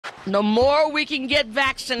The more we can get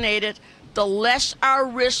vaccinated, the less our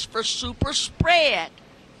risk for super spread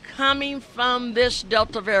coming from this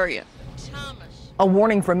Delta variant. A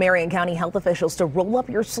warning from Marion County health officials to roll up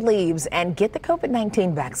your sleeves and get the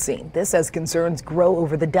COVID-19 vaccine. This as concerns grow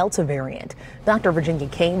over the Delta variant. Dr. Virginia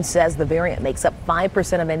Kane says the variant makes up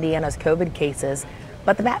 5% of Indiana's COVID cases,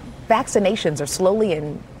 but the vaccinations are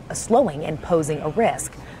slowing and posing a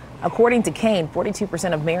risk. According to Kane,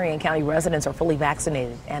 42% of Marion County residents are fully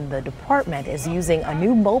vaccinated, and the department is using a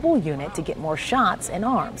new mobile unit to get more shots in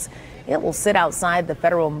arms. It will sit outside the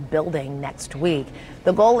federal building next week.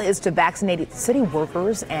 The goal is to vaccinate city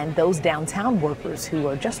workers and those downtown workers who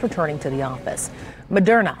are just returning to the office.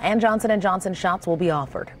 Moderna and Johnson & Johnson shots will be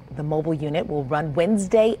offered. The mobile unit will run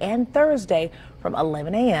Wednesday and Thursday from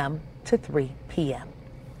 11 a.m. to 3 p.m.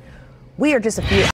 We are just a few